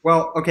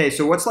 Well, okay,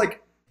 so what's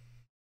like...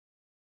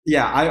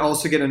 Yeah, I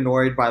also get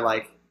annoyed by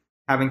like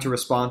having to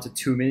respond to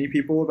too many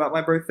people about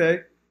my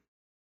birthday.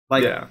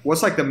 Like,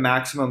 what's like the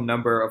maximum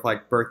number of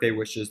like birthday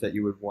wishes that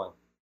you would want?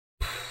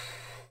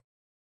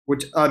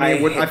 Which, I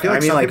feel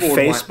like some people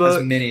would want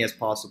as many as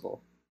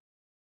possible.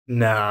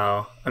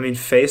 No. I mean,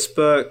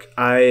 Facebook,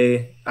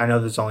 I know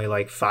there's only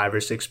like 5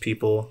 or 6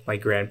 people,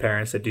 like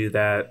grandparents that do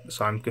that,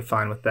 so I'm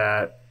fine with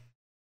that.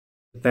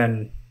 But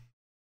then...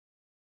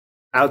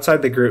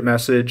 outside the group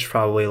message,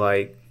 probably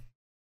like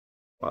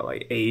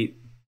 8,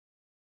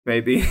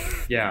 maybe.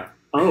 Yeah.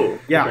 Oh.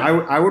 Yeah,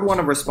 okay. I would want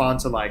to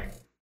respond to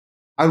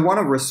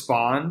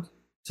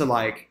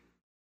like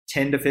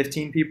 10 to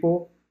 15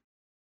 people.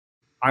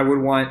 I would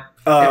want.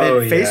 And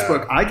then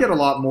Facebook, I get a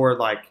lot more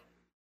like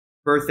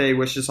birthday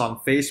wishes on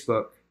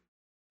Facebook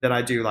than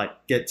I do like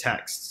get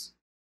texts.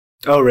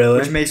 Oh, really?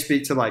 Which may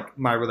speak to like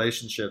my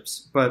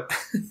relationships, but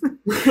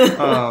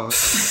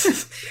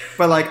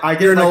but like I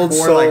get like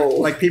more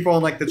like people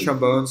in like the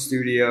trombone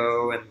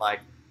studio and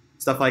like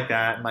stuff like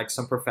that, and like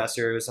some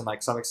professors and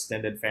like some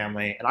extended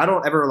family, and I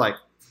don't ever like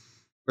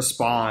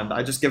respond.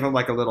 I just give them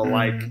like a little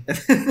like.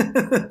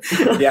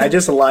 Yeah, I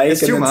just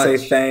like and then say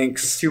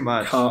thanks. It's too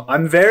much.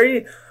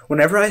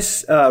 Whenever I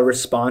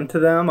respond to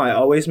them, I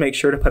always make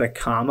sure to put a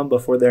comma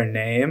before their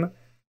name.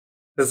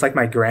 It's like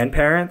my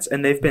grandparents,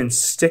 and they've been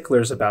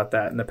sticklers about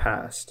that in the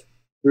past.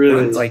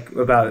 Really? Like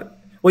about,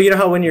 well, you know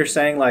how when you're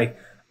saying like,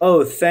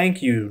 oh,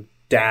 thank you,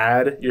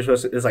 dad, you're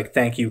supposed to, it's like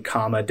thank you,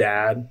 comma,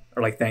 dad,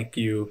 or like thank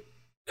you,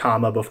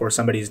 comma, before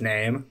somebody's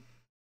name.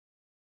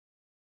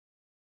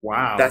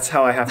 Wow. That's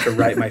how I have to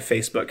write my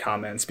Facebook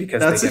comments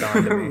because they get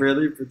on to me.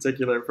 Really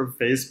particular from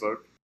Facebook.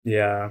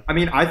 Yeah. I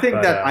mean, I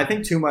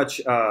think too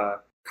much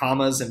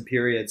commas and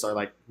periods are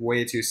like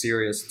way too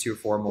serious, too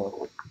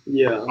formal.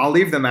 Yeah. I'll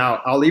leave them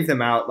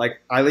out.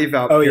 Like I leave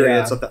out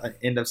periods at the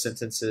end of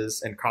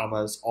sentences and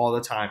commas all the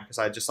time because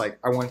I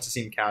want it to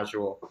seem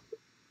casual.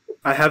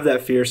 I have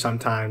that fear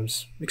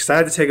sometimes because I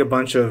had to take a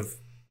bunch of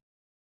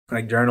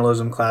like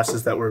journalism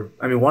classes that were,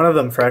 I mean, one of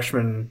them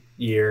freshman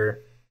year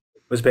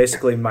was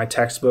basically my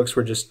textbooks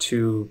were just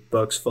 2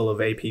 books full of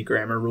AP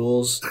grammar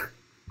rules.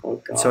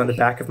 Oh, so in the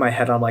back of my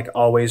head, I'm like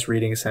always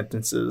reading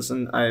sentences,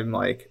 and I'm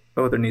like,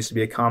 oh, there needs to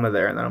be a comma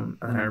there, and then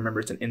I remember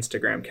it's an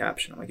Instagram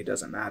caption. I'm like, it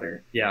doesn't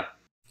matter. Yeah.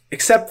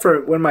 Except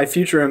for when my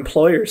future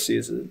employer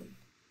sees it.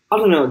 I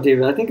don't know,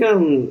 David. I think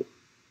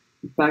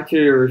back to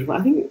your original.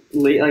 I think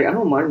late. Like I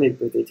don't mind late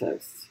birthday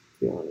texts.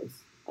 To be honest,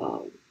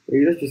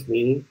 maybe that's just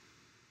me.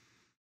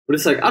 But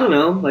it's like I don't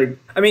know. Like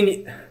I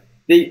mean,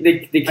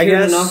 they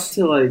care enough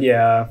to like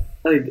yeah.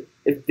 Like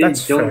if they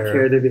That's don't fair.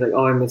 care, they'd be like,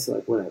 oh, I miss it,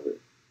 like whatever.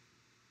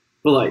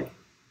 But like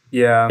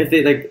Yeah. if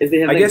they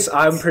have. I like, guess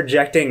I'm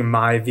projecting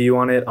my view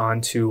on it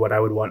onto what I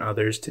would want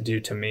others to do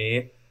to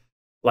me.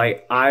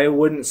 Like I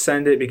wouldn't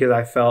send it because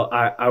I felt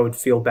I would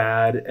feel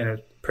bad and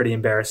it's pretty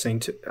embarrassing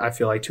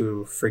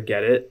to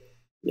forget it.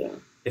 Yeah.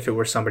 If it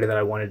were somebody that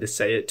I wanted to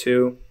say it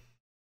to.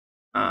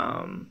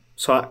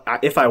 So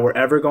if I were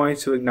ever going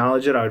to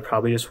acknowledge it, I would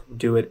probably just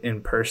do it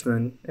in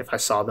person if I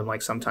saw them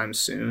like sometime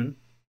soon.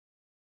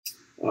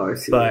 Oh, I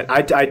see. But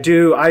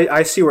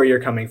I see where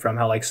you're coming from,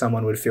 how like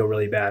someone would feel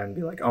really bad and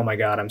be like, oh my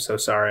God, I'm so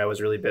sorry, I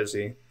was really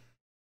busy.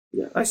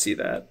 Yeah. I see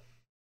that.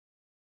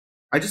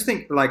 I just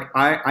think like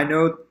I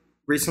know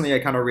recently I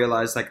kind of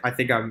realized like I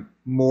think I'm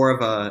more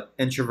of a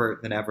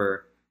introvert than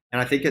ever, and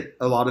I think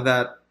a lot of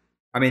that,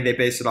 I mean, they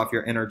base it off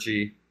your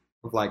energy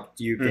of like,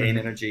 do you gain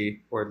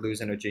energy or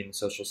lose energy in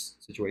social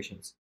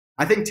situations?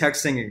 I think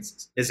texting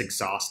is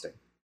exhausting.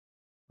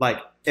 Like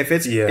if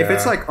it's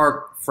like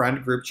our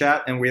friend group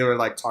chat and we were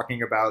like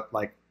talking about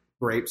like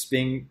grapes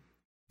being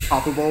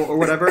poppable or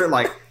whatever,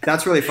 like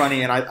that's really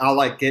funny and I'll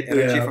like get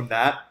energy from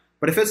that.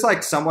 But if it's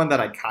like someone that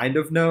I kind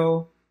of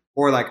know,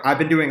 or like I've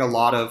been doing a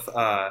lot of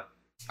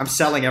I'm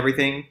selling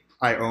everything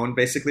I own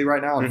basically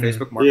right now on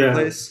Facebook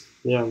Marketplace.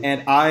 Yeah.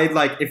 And I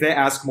like if they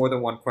ask more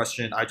than one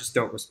question, I just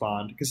don't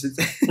respond because it's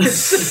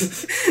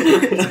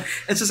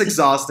just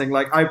exhausting.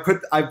 Like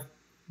I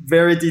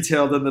very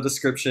detailed in the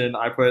description.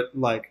 I put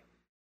like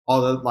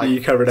all the like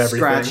you covered everything.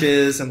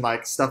 Scratches and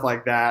like stuff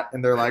like that.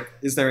 And they're like,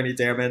 is there any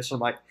damage? I'm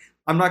like,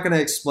 I'm not going to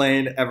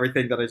explain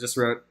everything that I just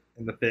wrote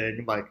in the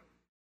thing. Like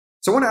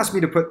someone asked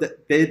me to put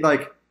that they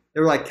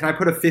were like, can I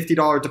put a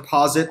 $50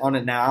 deposit on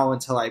it now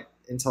until I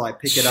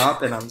pick it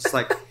up? And I'm just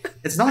like,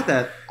 it's not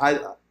that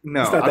I'm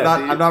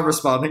not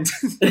responding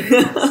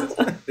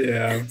to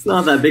Yeah. It's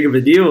not that big of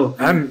a deal.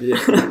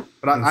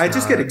 But I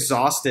just get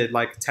exhausted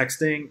like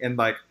texting and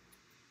like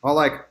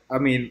I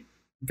mean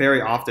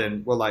very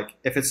often will like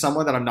if it's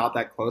someone that I'm not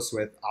that close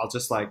with, I'll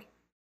just like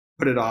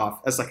put it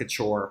off as like a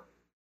chore,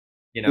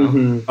 you know?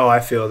 Mm-hmm. Oh, I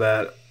feel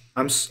that.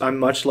 I'm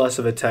much less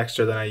of a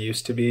texter than I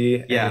used to be.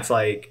 And it's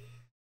like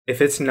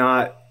if it's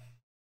not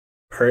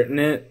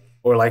pertinent,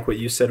 or like what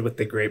you said with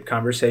the grape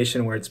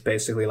conversation, where it's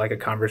basically like a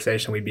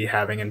conversation we'd be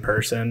having in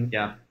person.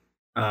 Yeah.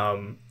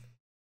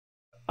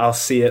 I'll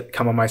see it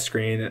come on my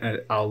screen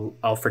and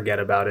I'll forget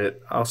about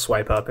it. I'll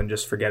swipe up and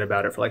just forget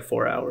about it for like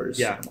 4 hours.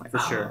 Yeah, I'm like, for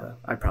sure.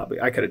 I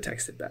could have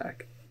texted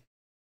back.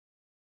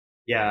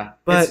 Yeah.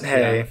 But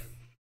hey,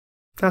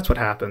 that's what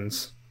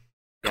happens.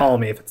 Call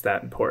me if it's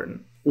that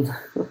important.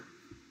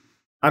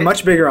 I'm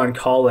much bigger on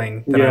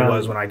calling than I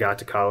was when I got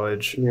to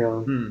college.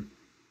 Yeah.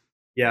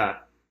 Yeah.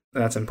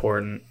 That's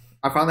important.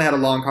 I finally had a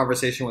long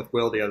conversation with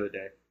Will the other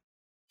day.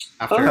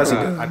 After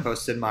I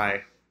posted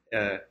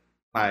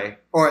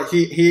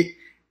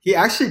he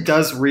actually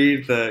does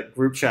read the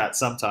group chat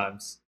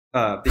sometimes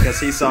because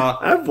he saw.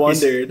 I've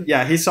wondered.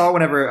 He saw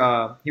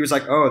whenever he was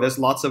like, oh, there's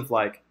lots of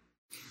like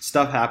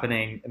stuff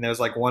happening, and there's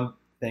like one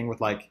thing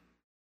with like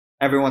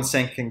everyone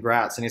saying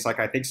congrats, and he's like,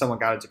 I think someone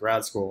got into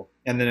grad school,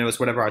 and then it was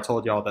whenever I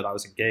told y'all that I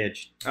was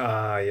engaged.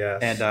 Yes.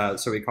 And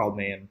so he called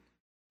me, and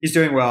he's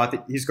doing well. I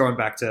think he's going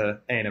back to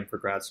A&M for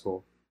grad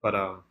school, but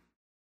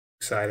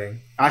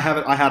exciting. I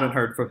hadn't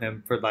heard from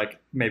him for like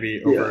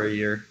maybe over a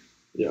year.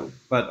 Yeah.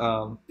 But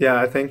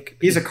I think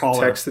he's a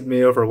caller. Texted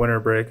me over winter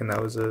break, and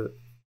that was it.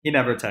 He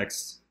never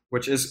texts,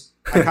 which is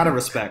I kind of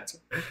respect.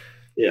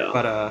 Yeah.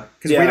 But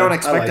because we don't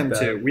expect him that.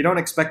 to. We don't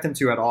expect him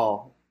to at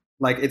all.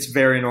 Like it's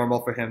very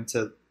normal for him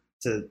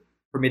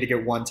for me to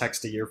get one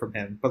text a year from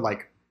him, but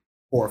like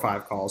 4 or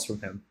 5 calls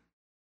from him.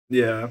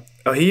 Yeah.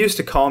 Oh, he used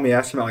to call me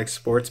asking about like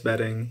sports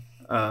betting.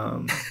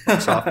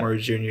 Sophomore,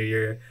 junior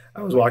year.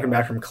 I was walking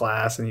back from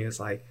class, and he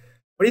was like,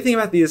 "What do you think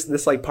about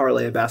this like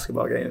parlay of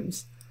basketball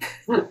games?"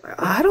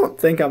 I don't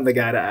think I'm the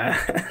guy to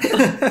ask.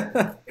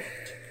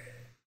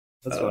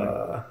 That's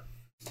funny.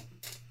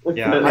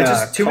 I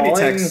just too many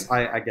texts.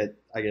 I get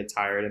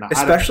tired, and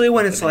especially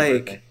when it's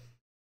like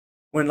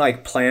when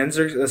like plans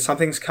or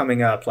something's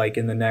coming up, like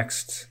in the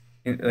next,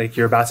 like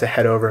you're about to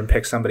head over and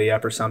pick somebody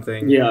up or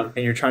something. Yeah,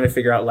 and you're trying to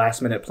figure out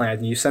last minute plans,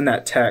 and you send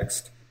that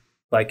text.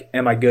 Like,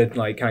 am I good?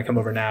 Like, can I come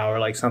over now? Or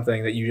like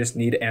something that you just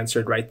need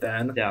answered right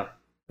then. Yeah.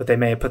 But they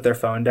may have put their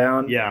phone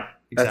down. Yeah,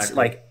 exactly. That's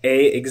like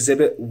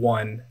exhibit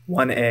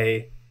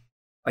 1A.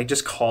 Like,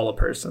 just call a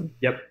person.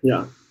 Yep.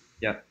 Yeah.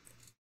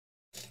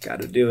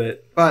 Got to do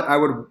it. But I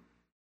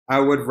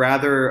would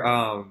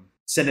rather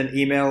send an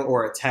email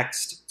or a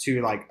text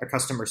to like a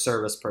customer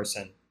service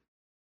person,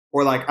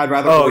 or like I'd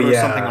rather order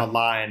something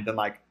online than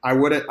like I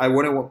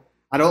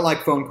don't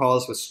like phone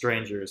calls with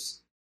strangers.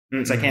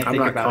 Because I can't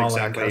think about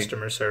exactly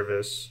customer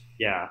service.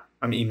 Yeah.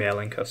 I'm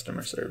emailing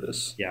customer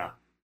service. Yeah.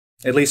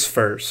 At least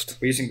first.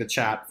 We're using the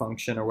chat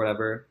function or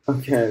whatever.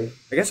 Okay.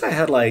 I guess I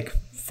had like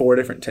 4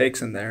 different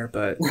takes in there,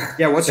 but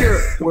yeah. What's your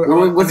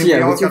what's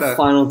your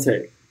final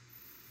take?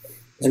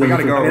 So we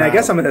gotta go. I mean, I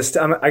guess I'm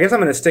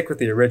gonna stick with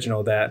the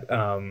original that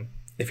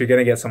if you're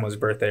gonna get someone's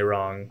birthday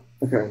wrong,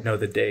 know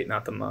the date,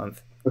 not the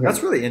month. Okay.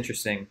 That's really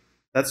interesting.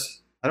 I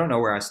don't know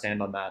where I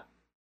stand on that.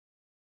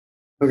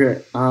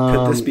 Okay.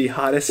 Could this be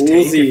hottest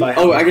take if I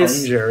have a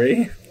hung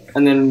jury?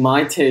 And then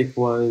my take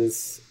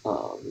was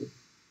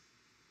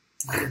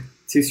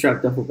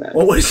 2-strap duffel bag.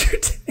 What was your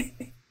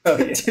take? Oh,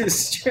 yeah.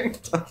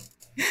 2-strap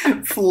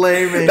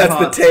flaming. That's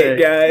hot the take,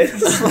 guys.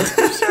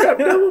 2-strap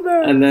duffel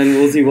bag. And then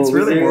we'll see what it's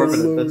really more of an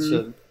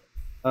invention.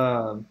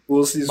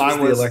 We'll see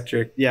the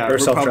electric. Yeah,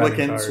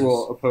 Republicans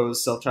will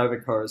oppose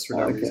self-driving cars for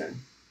no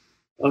reason.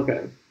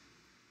 Okay.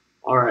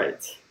 All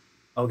right.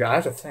 Oh god, I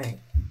have to think.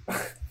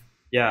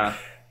 Yeah.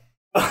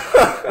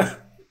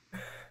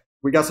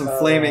 We got some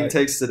flaming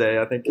takes today,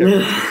 I think.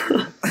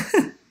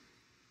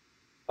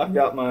 I've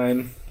got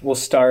mine. We'll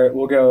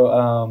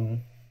go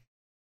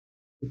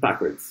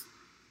backwards.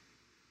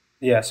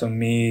 Yeah, so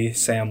me,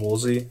 Sam,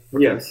 Woolsey.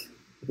 Yes.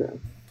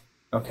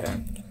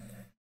 Okay.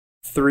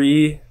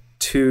 3,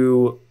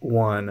 2,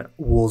 1.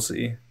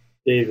 Woolsey.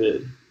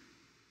 David.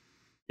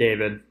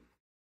 Okay.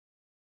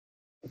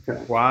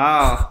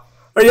 Wow.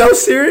 Are y'all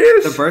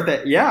serious? The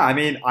birthday. Yeah, I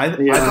mean, I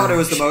thought it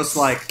was the most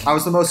I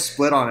was the most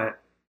split on it.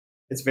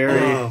 It's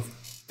very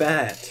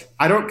bet.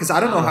 I don't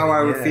know how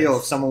I would feel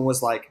if someone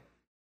was like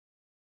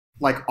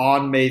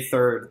on May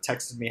 3rd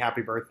texted me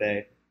happy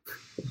birthday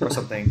or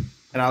something,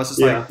 and I was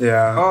just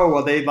oh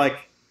well, they I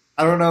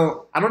don't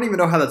know, I don't even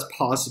know how that's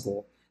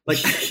possible. I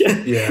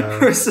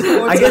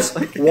guess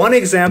one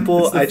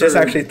example I just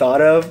actually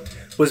thought of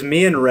was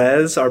me and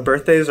Rez. Our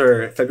birthdays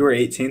are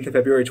February 18th and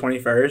February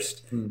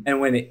 21st, and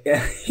when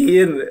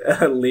he and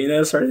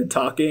Lena started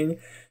talking,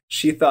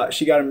 she got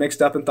him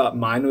mixed up and thought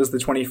mine was the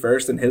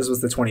 21st and his was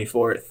the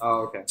 24th.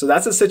 Oh, okay. So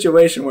that's a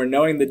situation where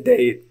knowing the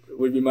date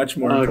would be much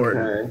more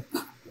important.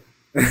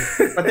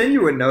 But then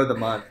you would know the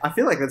month. I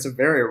feel like that's a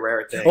very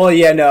rare thing. Well,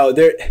 yeah, no.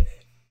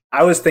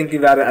 I was thinking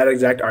about that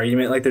exact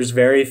argument. Like, there's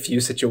very few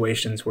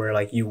situations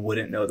where you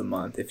wouldn't know the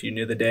month if you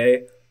knew the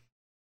day.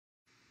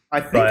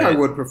 I think I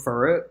would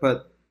prefer it,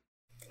 but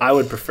I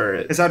would prefer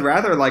it because I'd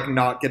rather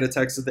not get a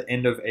text at the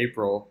end of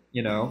April.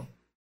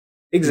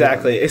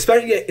 Exactly. Yeah.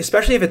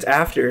 Especially if it's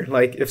after.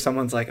 If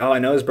someone's like, "Oh, I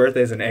know his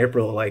birthday's in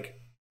April."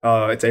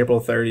 "Oh, it's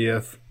April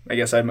 30th. I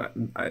guess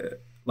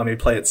let me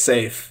play it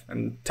safe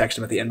and text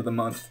him at the end of the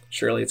month.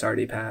 Surely it's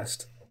already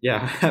passed."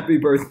 Yeah, happy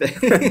birthday.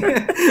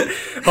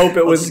 Hope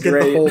it was get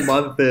great. The whole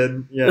month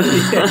in.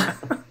 Yeah.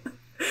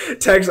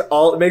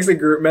 Makes a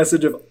group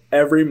message of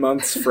every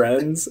month's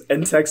friends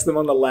and text them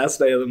on the last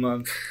day of the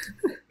month.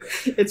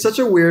 It's such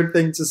a weird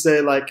thing to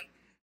say,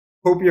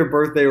 hope your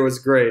birthday was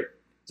great.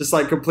 Just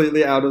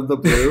completely out of the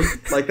blue.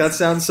 That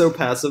sounds so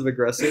passive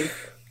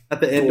aggressive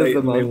at the end of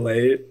the month.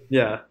 Late.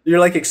 Yeah.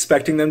 You're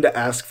expecting them to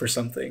ask for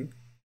something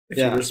if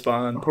you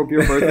respond. Hope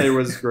your birthday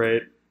was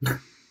great.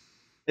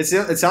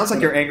 It sounds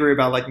like you're angry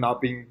about not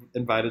being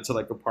invited to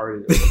a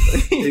party or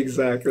something.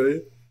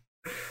 Exactly.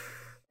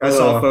 I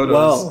saw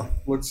photos.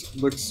 Well,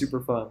 looks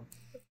super fun.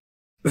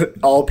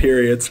 All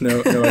periods,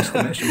 no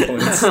exclamation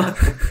points.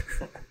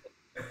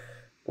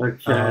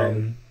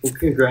 Okay. Well,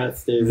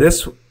 congrats, David.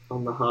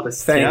 On the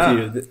hottest. Thank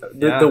you.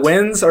 The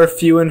wins are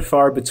few and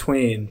far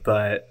between,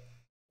 but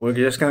we're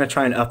just gonna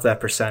try and up that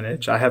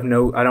percentage. I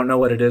don't know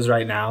what it is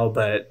right now,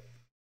 but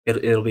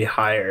it'll be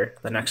higher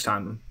the next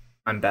time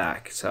I'm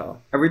back.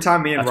 So every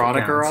time me and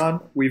Ronak are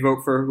on, we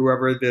vote for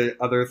whoever the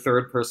other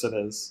third person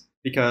is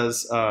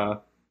because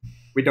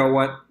we don't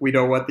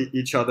want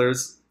each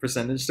other's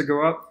percentage to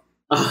go up.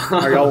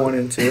 Are y'all 1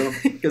 and 2?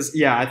 Because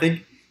I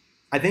think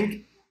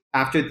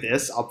after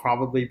this I'll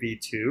probably be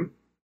 2.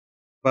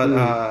 But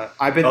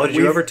I've been. Did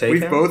you overtake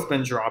We've him? both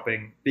been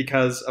dropping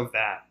because of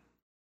that.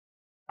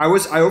 I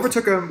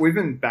overtook him. We've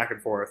been back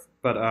and forth,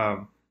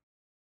 but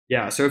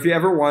yeah. So if you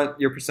ever want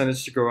your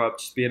percentage to go up,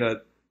 just be in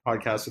a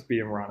podcast with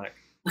me and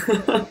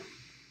Ronak.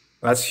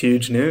 That's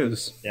huge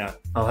news. Yeah,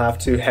 I'll have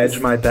to hedge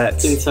my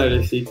bets.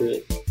 Insider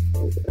secret.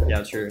 Okay.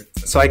 Yeah, true.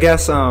 So I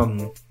guess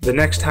the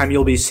next time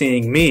you'll be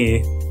seeing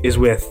me is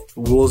with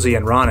Woolsey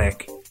and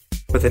Ronak,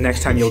 but the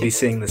next time you'll be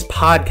seeing this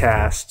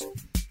podcast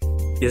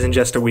is in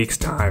just a week's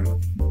time.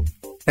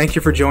 Thank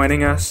you for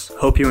joining us.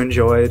 Hope you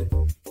enjoyed.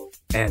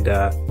 And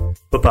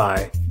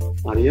bye-bye.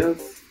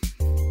 Adios.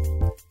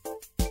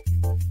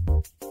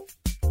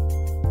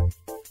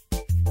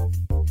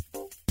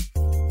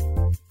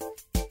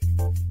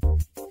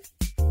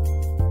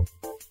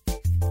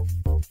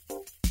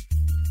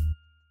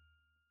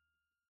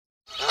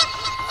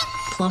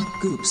 Plump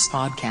Goops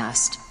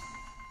Podcast.